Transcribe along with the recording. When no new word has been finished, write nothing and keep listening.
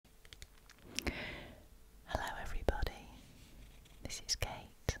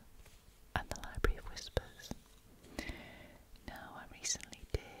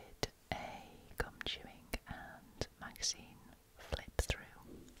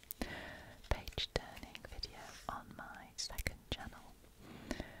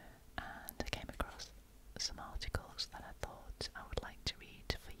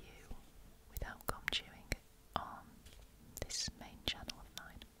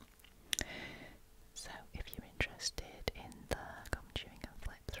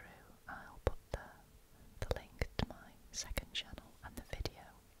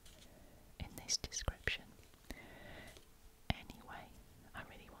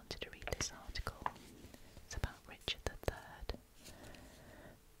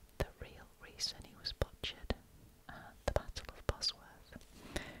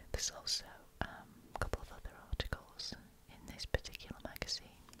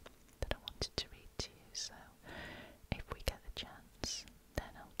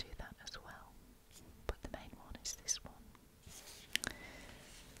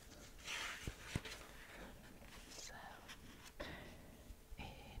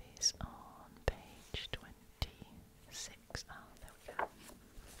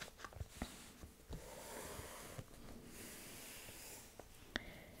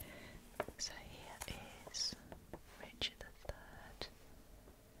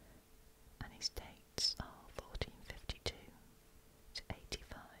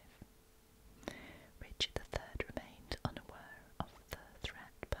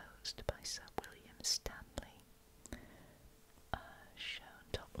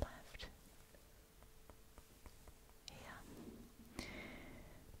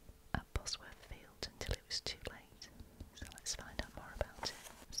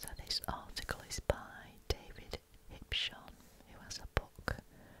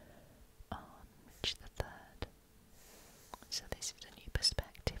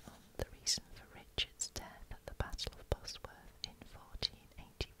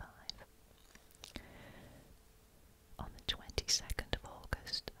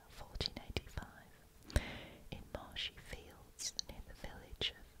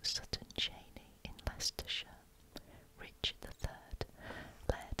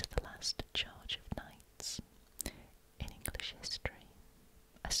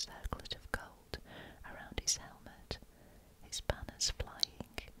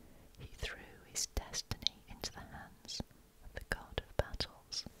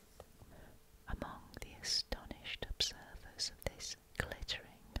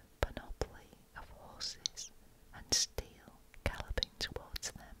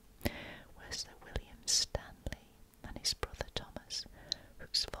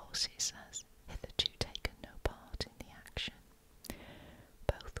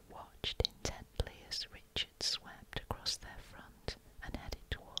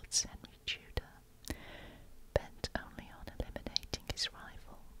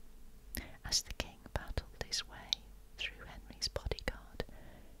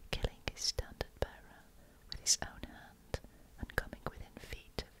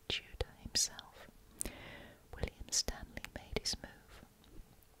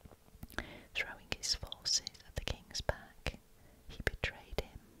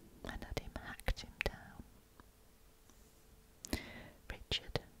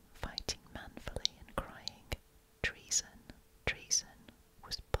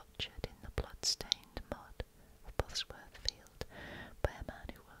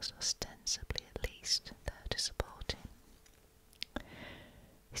was ostensibly at least there to support him.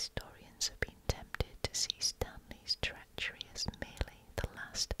 Historians have been tempted to see Stanley's treachery as merely the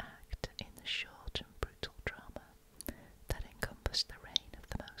last act in the short and brutal drama that encompassed the reign of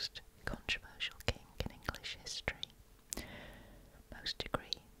the most controversial king in English history. Most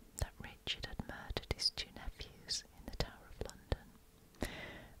agree that Richard had murdered his two nephews in the Tower of London,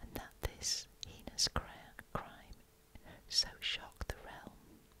 and that this heinous crime so shocked the realm,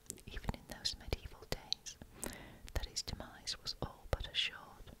 even in those medieval days, that his demise was all but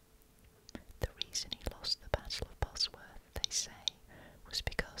assured. The reason he lost the Battle of Bosworth, they say, was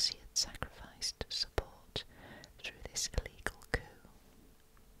because he had sacrificed support through this illegal coup.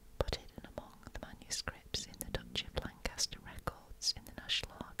 But hidden among the manuscripts in the Duchy of Lancaster records in the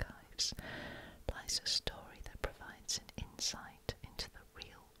National Archives lies a story that provides an insight into the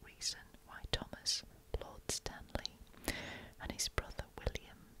real reason why Thomas, Lord Stanley, and his brother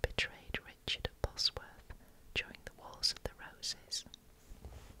William betrayed Richard at Bosworth during the Wars of the Roses.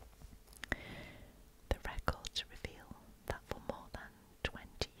 The records reveal that for more than 20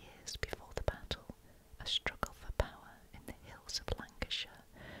 years before the battle, a struggle for power in the hills of Lancashire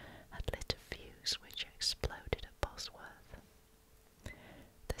had lit a fuse which exploded at Bosworth.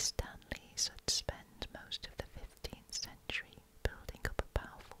 The Stanleys had spent most of the 15th century building up a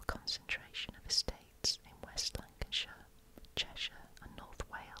powerful concentration of estates in West Lancashire, Cheshire and North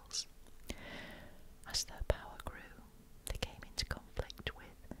Wales. As their power grew, they came into conflict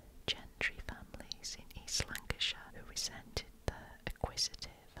with gentry families in East Lancashire who resented their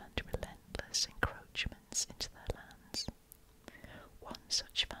acquisitive and relentless encroachments into their lands. One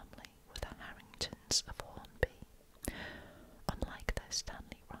such family were the Harringtons of Hornby. Unlike their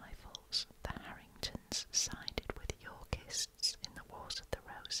Stanley rivals, the Harringtons sided with the Yorkists in the Wars of the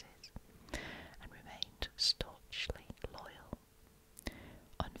Roses and remained staunchly loyal.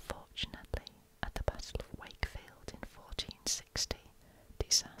 Unfortunately, at the Battle of Wakefield in 1460,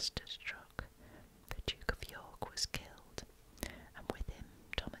 disaster struck. The Duke of York was killed, and with him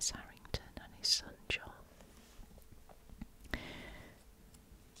Thomas Harrington and his son John.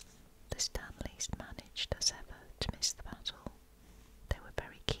 The Stanleys managed, as ever, to miss the battle. They were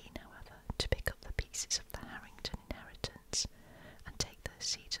very keen, however, to pick up the pieces of the Harrington inheritance and take their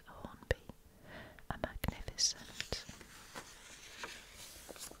seat at Hornby, a magnificent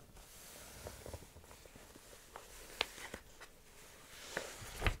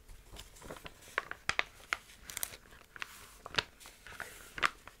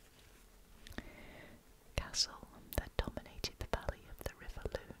castle that dominated the valley of the River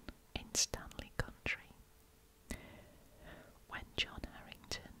Lune in Stanley Country. When John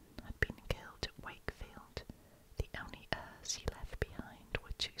Harrington had been killed at Wakefield, the only heirs he left behind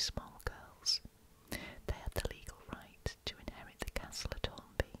were two small girls. They had the legal right to inherit the castle at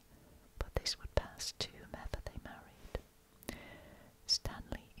Hornby, but this would pass to whomever they married.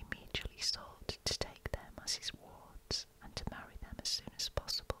 Stanley immediately sought to take them as his wards and to marry them as soon as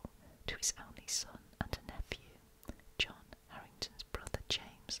possible to his only son and a nephew. John Harrington's brother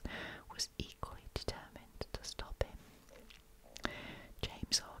James was equally determined to stop him.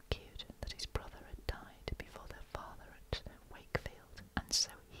 James argued that his brother had died before their father at Wakefield, and so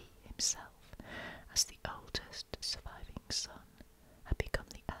he himself, as the oldest surviving son, had become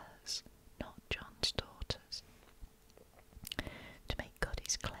the heirs, not John's daughters. To make good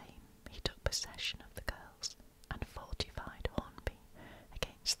his claim, he took possession of the girls and fortified Hornby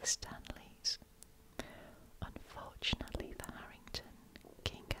against the Stanleys. Unfortunately for Harrington,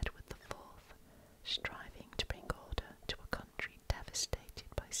 King Edward IV, striving to bring order to a country devastated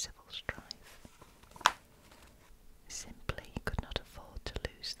by civil strife, simply could not afford to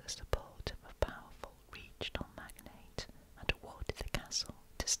lose the support of a powerful regional magnate and awarded the castle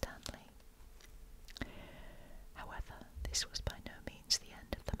to Stanley. However, this was by no means the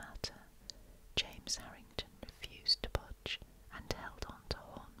end of the matter. James Harrington refused to budge and held on to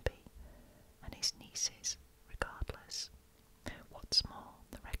Hornby and his nieces regardless. What's more,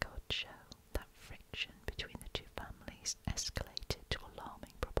 the records show that friction between the two families escalated to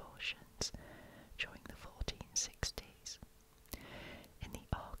alarming proportions during the 1460s. In the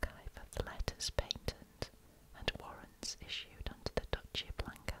archive of the letters patent and warrants issued under the Duchy of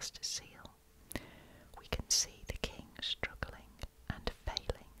Lancaster seal, we can see the king struggling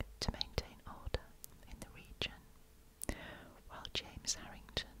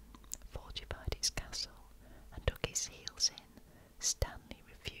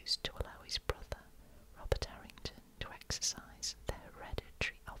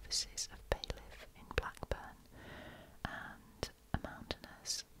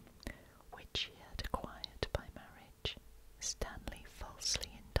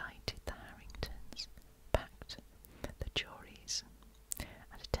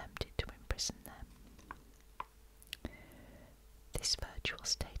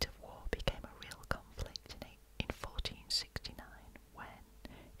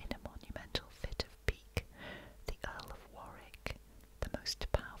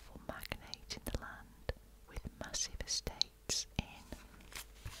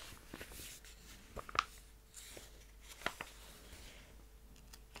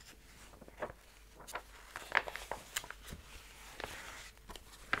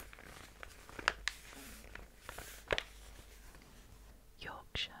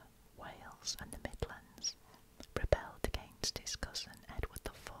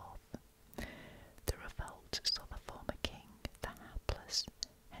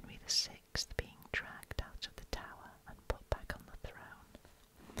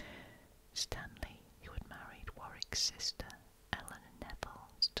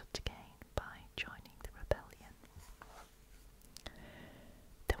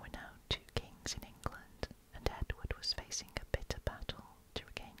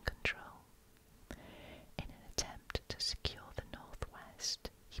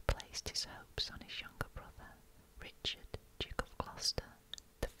placed his hopes on his younger brother, Richard, Duke of Gloucester,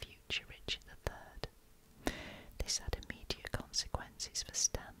 the future Richard III. This had immediate consequences for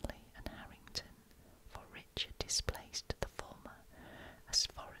Stanley and Harrington, for Richard displaced the former as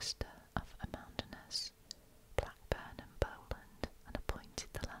Forester of Amounderness, Blackburn and Bowland, and appointed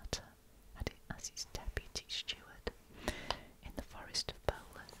the latter as his deputy steward in the Forest of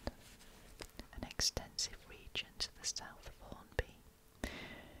Bowland, an extensive region to the south of Hornby.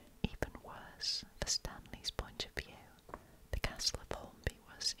 Even worse, for Stanley's point of view, the castle of Hornby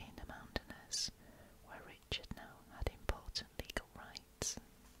was in Amounderness, where Richard now had important legal rights.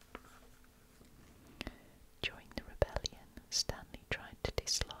 During the rebellion, Stanley tried to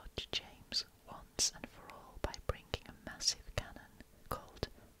dislodge James once and for all by bringing a massive cannon called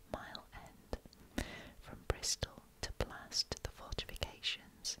Mile End from Bristol to blast the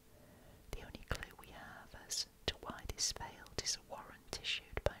fortifications. The only clue we have as to why this failed is a warrant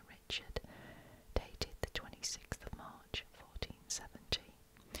issued by Richard, dated the 26th of March 1470,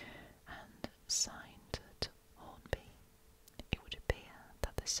 and signed at Hornby. It would appear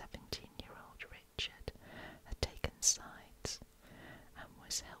that the 17-year-old Richard had taken sides and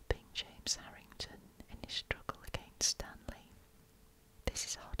was helping James Harrington in his struggle against Stanley. This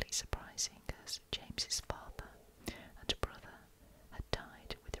is hardly surprising, as James's father and brother had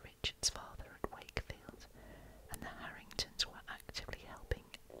died with Richard's father at Wakefield, and the Harringtons were actively helping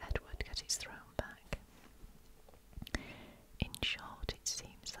Edward get his throne back. In short, it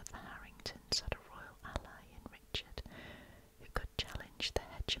seems that the Harringtons had a royal ally in Richard, who could challenge the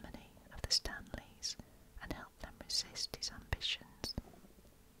hegemony of the Stanleys and help them resist his ambitions.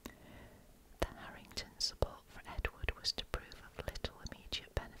 The Harrington support for Edward was to prove of little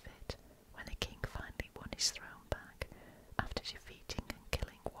immediate benefit when the king finally won his throne back after defeating and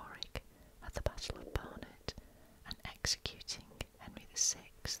killing Warwick at the Battle of Barnet and executing Henry VI.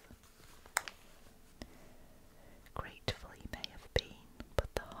 Grateful he may have been,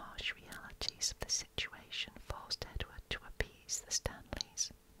 but the harsh realities of the situation forced Edward to appease the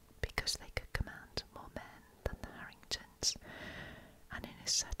Stanleys, because they could command more men than the Harringtons, and in a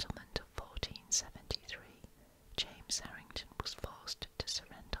settlement of 1473, James Harrington was forced to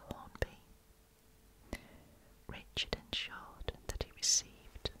surrender Hornby. Richard ensured that he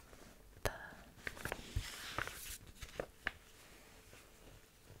received the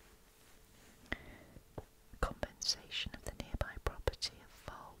compensation of the nearby property of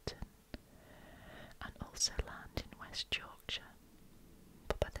Falton, and also land in West Yorkshire.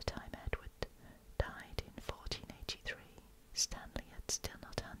 But by the time Edward died in 1483, Stanley had still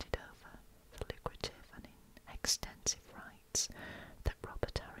not handed over the lucrative and extensive rights that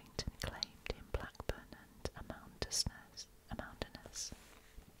Robert Harrington claimed in Blackburn and Amounderness.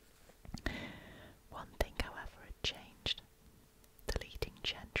 One thing, however, had changed. The leading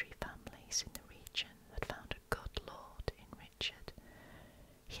gentry families in the region had found a good lord in Richard.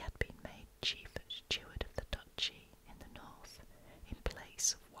 He had been made chief steward of the duchy in the north, in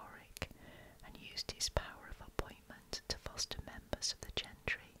place of Warwick, and used his power of appointment to foster members of the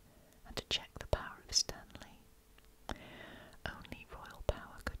gentry and to check the power of Stanley. Only royal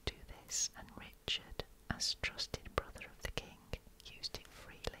power could do this, and Richard, as trusted brother of the king, used it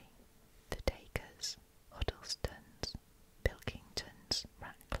freely. The Dacres, Huddlestons, Pilkingtons,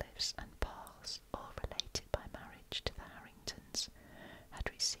 Ratcliffes and Parrs, all related by marriage to the Harringtons, had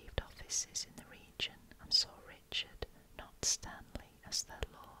received offices in the region and saw Richard, not Stanley, as their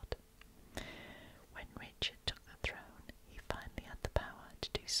lord. When Richard took the throne, he finally had the power to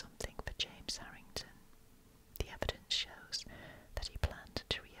do something for James Harrington. The evidence shows that he planned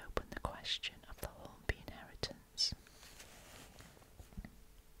to reopen the question of the Hornby inheritance.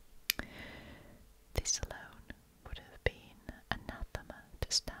 This alone would have been anathema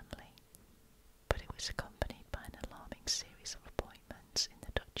to Stanley, but it was accompanied by an alarming series of appointments in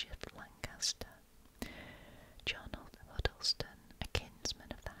the Duchy of Lancaster. John Huddleston, a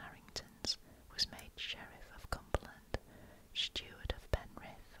kinsman of the Harringtons, was made Sheriff of Cumberland, Steward of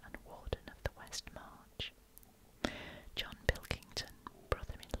Penrith and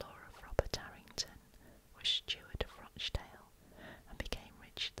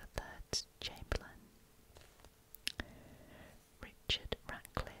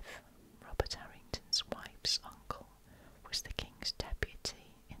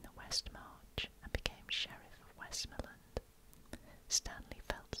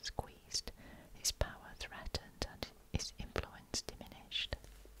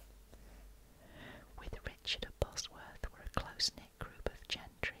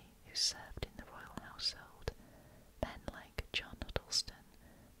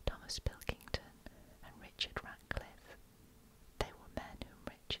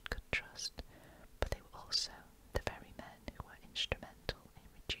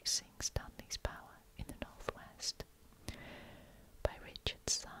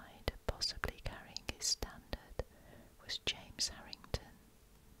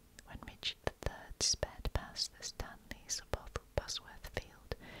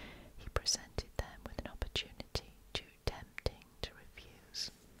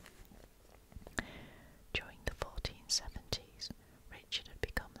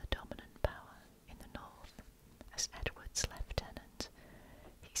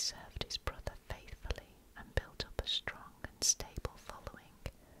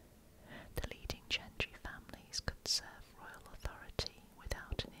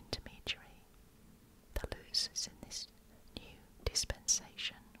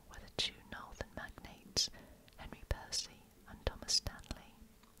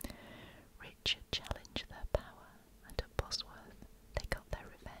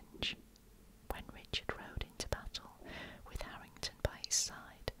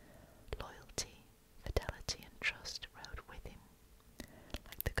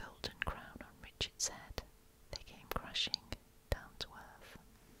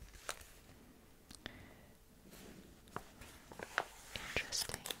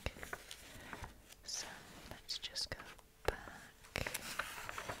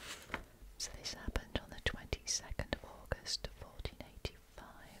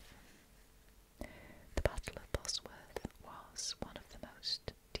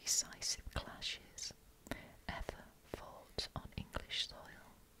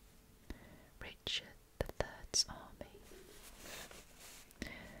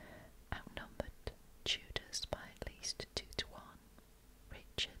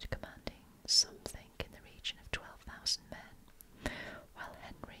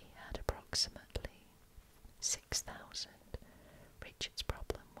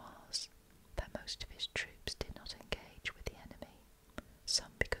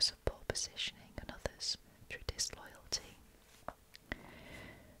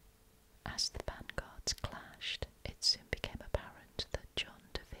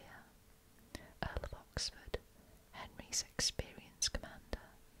Stanley's experienced commander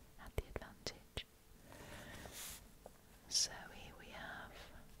had the advantage. So here we have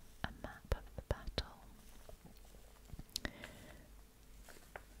a map of the battle.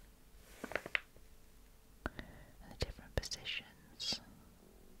 And the different positions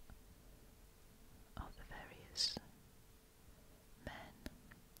of the various men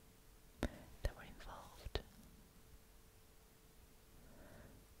that were involved.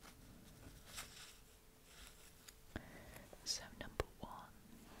 So number 1,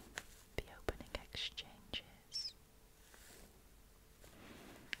 the opening exchanges.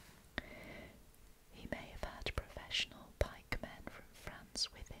 He may have had professional pikemen from France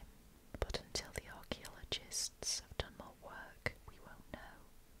with him, but until the archaeologists have done more work, we won't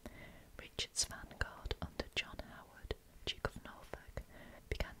know. Richard's vanguard under John Howard, Duke of Norfolk,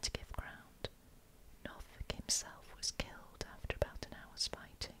 began to give ground. Norfolk himself was killed after about an hour's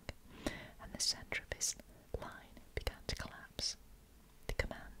fighting, and the centre of his line began to collapse. The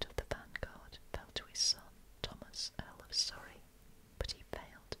command of the vanguard fell to his son, Thomas, Earl of Surrey, but he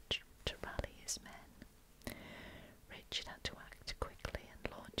failed to rally his men. Richard had to act quickly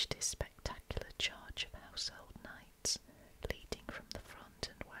and launched his spectacular charge of household knights, leading from the front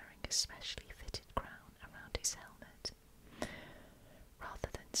and wearing a specially fitted crown around his helmet. Rather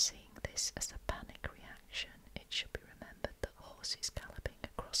than seeing this as a panic reaction, it should be remembered that horses galloping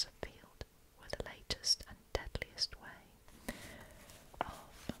across a field were the latest and deadliest way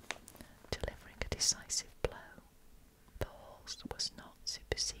of delivering a decisive blow. The horse was not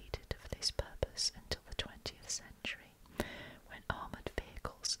superseded for this purpose until the 20th century, when armoured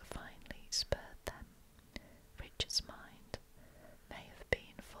vehicles finally spurred them. Richard's mind may have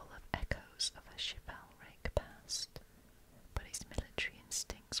been full of echoes of a chivalric past, but his military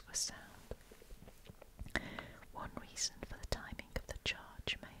instincts were sound. One reason for the timing of the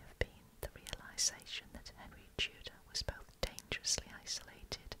charge may have been the realisation that Henry Tudor was both dangerously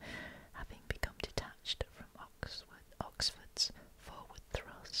isolated, having become detached from Oxford's forward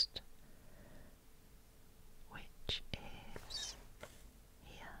thrust, which is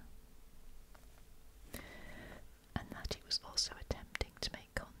here, and that he was also attempting to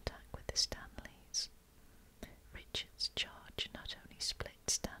make contact with the Stanleys. Richard's charge not only split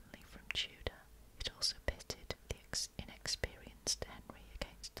Stanley from Tudor, it also pitted the inexperienced Henry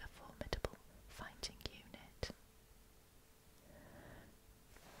against a formidable fighting unit.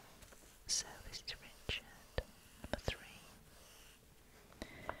 So this is Richard. Number 3.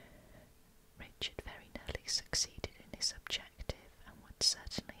 Richard very nearly succeeded in his objective, and would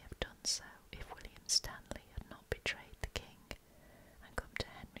certainly have done so if William Stanley had not betrayed the king and come to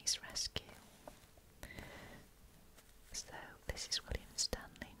Henry's rescue. So this is William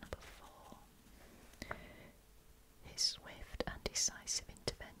Stanley, number 4. His swift and decisive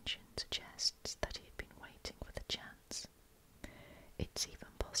intervention suggests that he had been waiting for the chance. It's even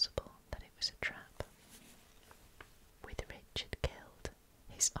possible that it was a trap. With Richard killed,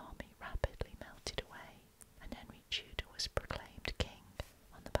 his army rapidly melted away, and Henry Tudor was proclaimed king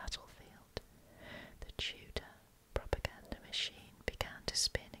on the battlefield. The Tudor propaganda machine began to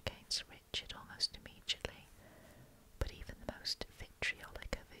spin against Richard almost immediately, but even the most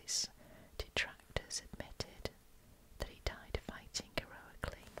vitriolic of his detractors admitted that he died fighting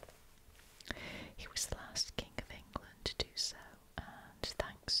heroically.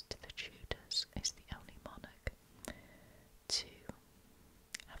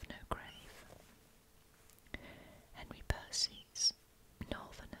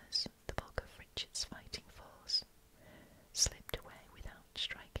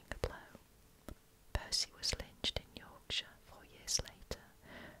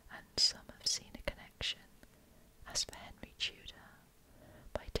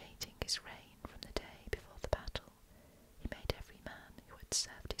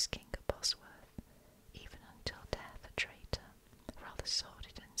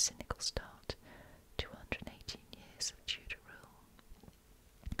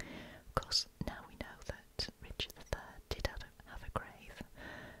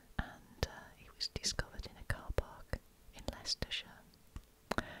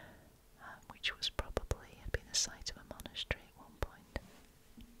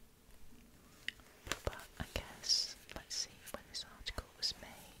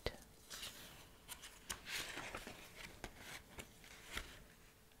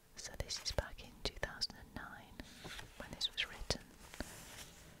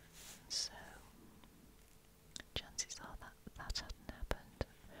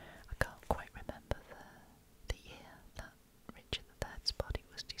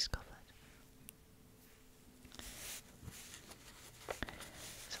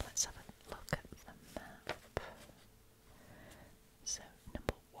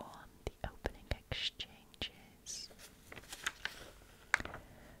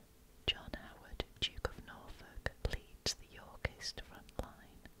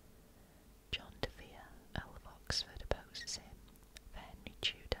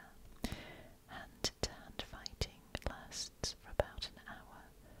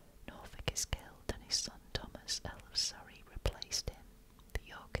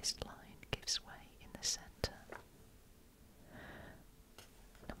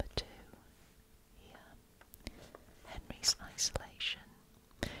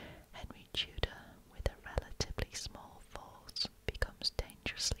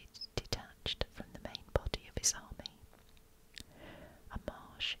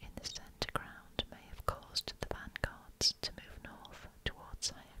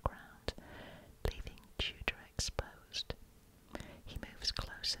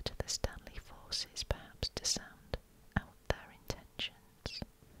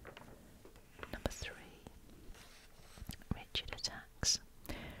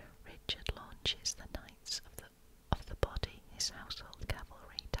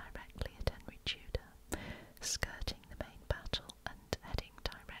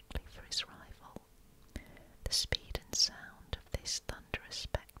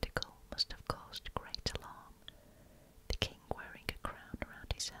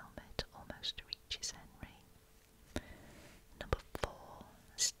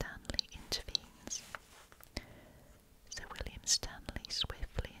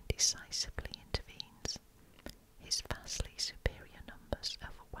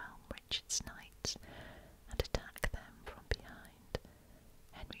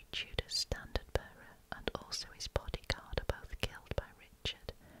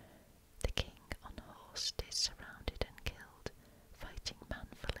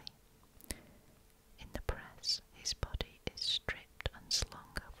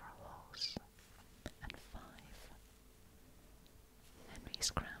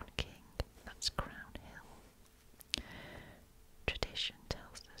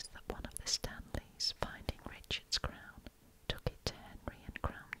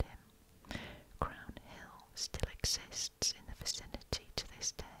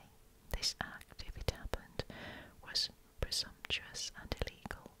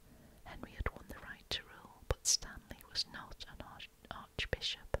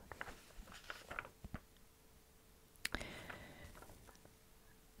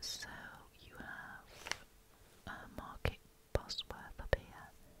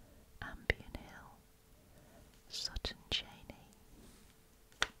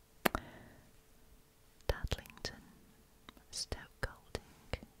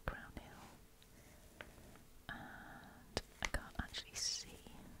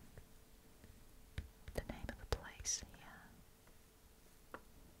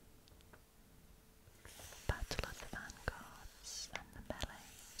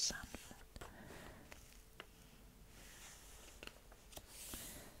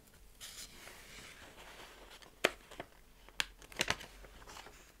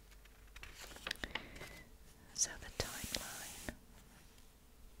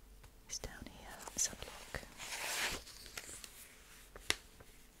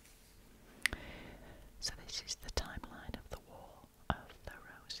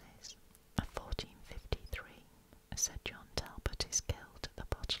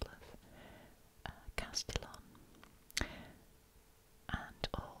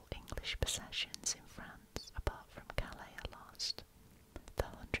 English possessions in France, apart from Calais, are lost. The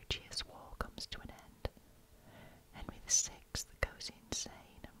 100 Years' War comes to an end. Henry VI goes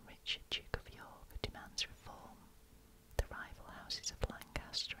insane, and Richard, Duke of York, demands reform. The rival houses of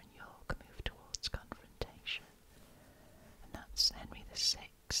Lancaster and York move towards confrontation, and that's Henry VI.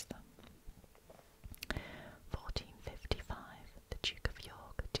 1455, the Duke of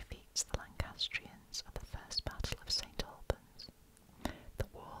York defeats the Lancastrians at the First Battle of St. Albans. The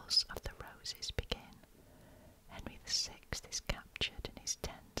Wars of the Roses begin. Henry VI is captured in his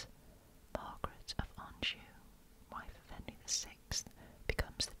tent. Margaret of Anjou, wife of Henry VI,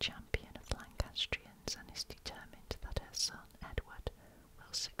 becomes the champion of the Lancastrians and is determined that her son Edward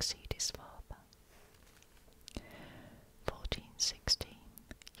will succeed his father. 1416,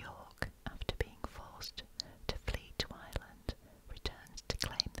 York, after being forced to flee to Ireland, returns to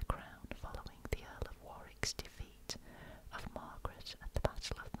claim the crown following the Earl of Warwick's defeat of Margaret at the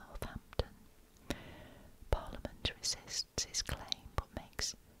Battle of Northampton. Parliament resists his claim but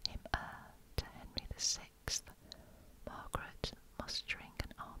makes him heir to Henry VI. Margaret, mustering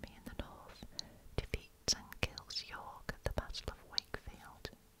an army in the north, defeats and kills York at the Battle of Wakefield.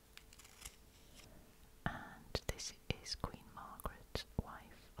 And this is Queen Margaret,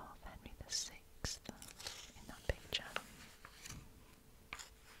 wife of Henry VI, in that picture.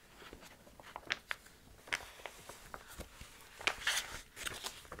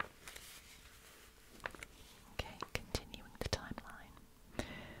 Okay, continuing the timeline.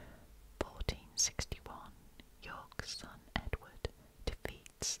 1461, York's son Edward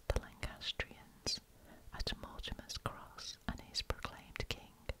defeats the Lancastrians at Mortimer's Cross and is proclaimed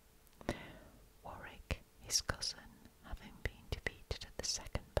king. Warwick, his cousin, having been defeated at the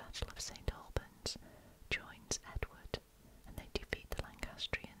Second Battle of St. Albans, joins Edward, and they defeat the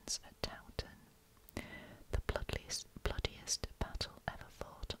Lancastrians at Towton, the bloodiest battle ever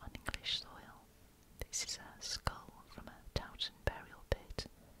fought on English soil. This is a skull from a Towton burial pit.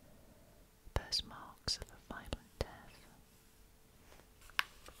 Bears marks of a violent death.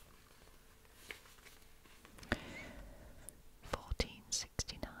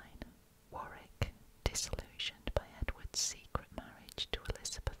 1469, Warwick, disillusioned by Edward's secret marriage to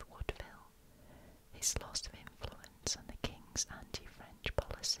Elizabeth Woodville, his loss of influence and the king's anti-French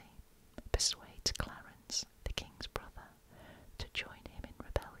policy, persuades Clarence, the king's brother, to join him in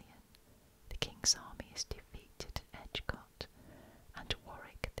rebellion. The king's army is defeated at Edgecote, and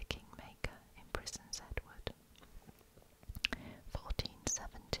Warwick, the kingmaker, imprisons Edward.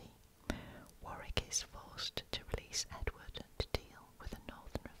 1470, Warwick is forced to release Edward to deal with a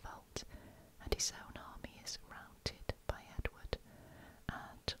northern revolt, and his own army is routed by Edward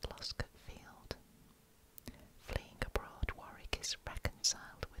at Loscott Field. Fleeing abroad, Warwick is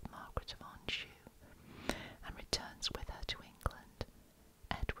reconciled with Margaret of Anjou and returns with her to England.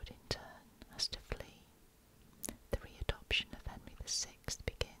 Edward, in turn, has to flee. The readoption of Henry VI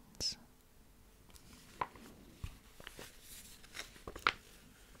begins.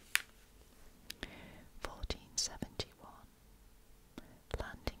 1471.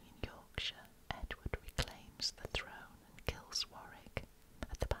 Landing in Yorkshire, Edward reclaims the throne and kills Warwick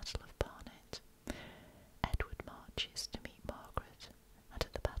at the Battle of Barnet. Edward marches to meet Margaret, and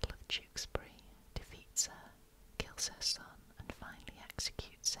at the Battle of Tewkesbury defeats her, kills her son, and finally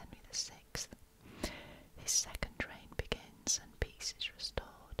executes Henry VI. His second reign begins and peace is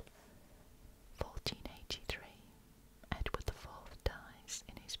restored. 1483. Edward IV dies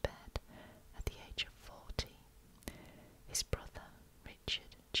in his bed at the age of 40. His brother,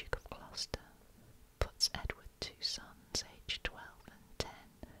 Richard, Duke of Gloucester, puts Edward's two sons, aged 12 and 10,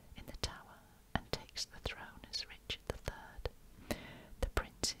 in the Tower and takes the throne as Richard III. The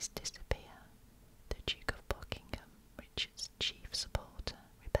princes disappear. The Duke of Buckingham, Richard's chief supporter,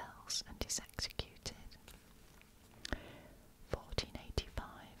 rebels and is executed.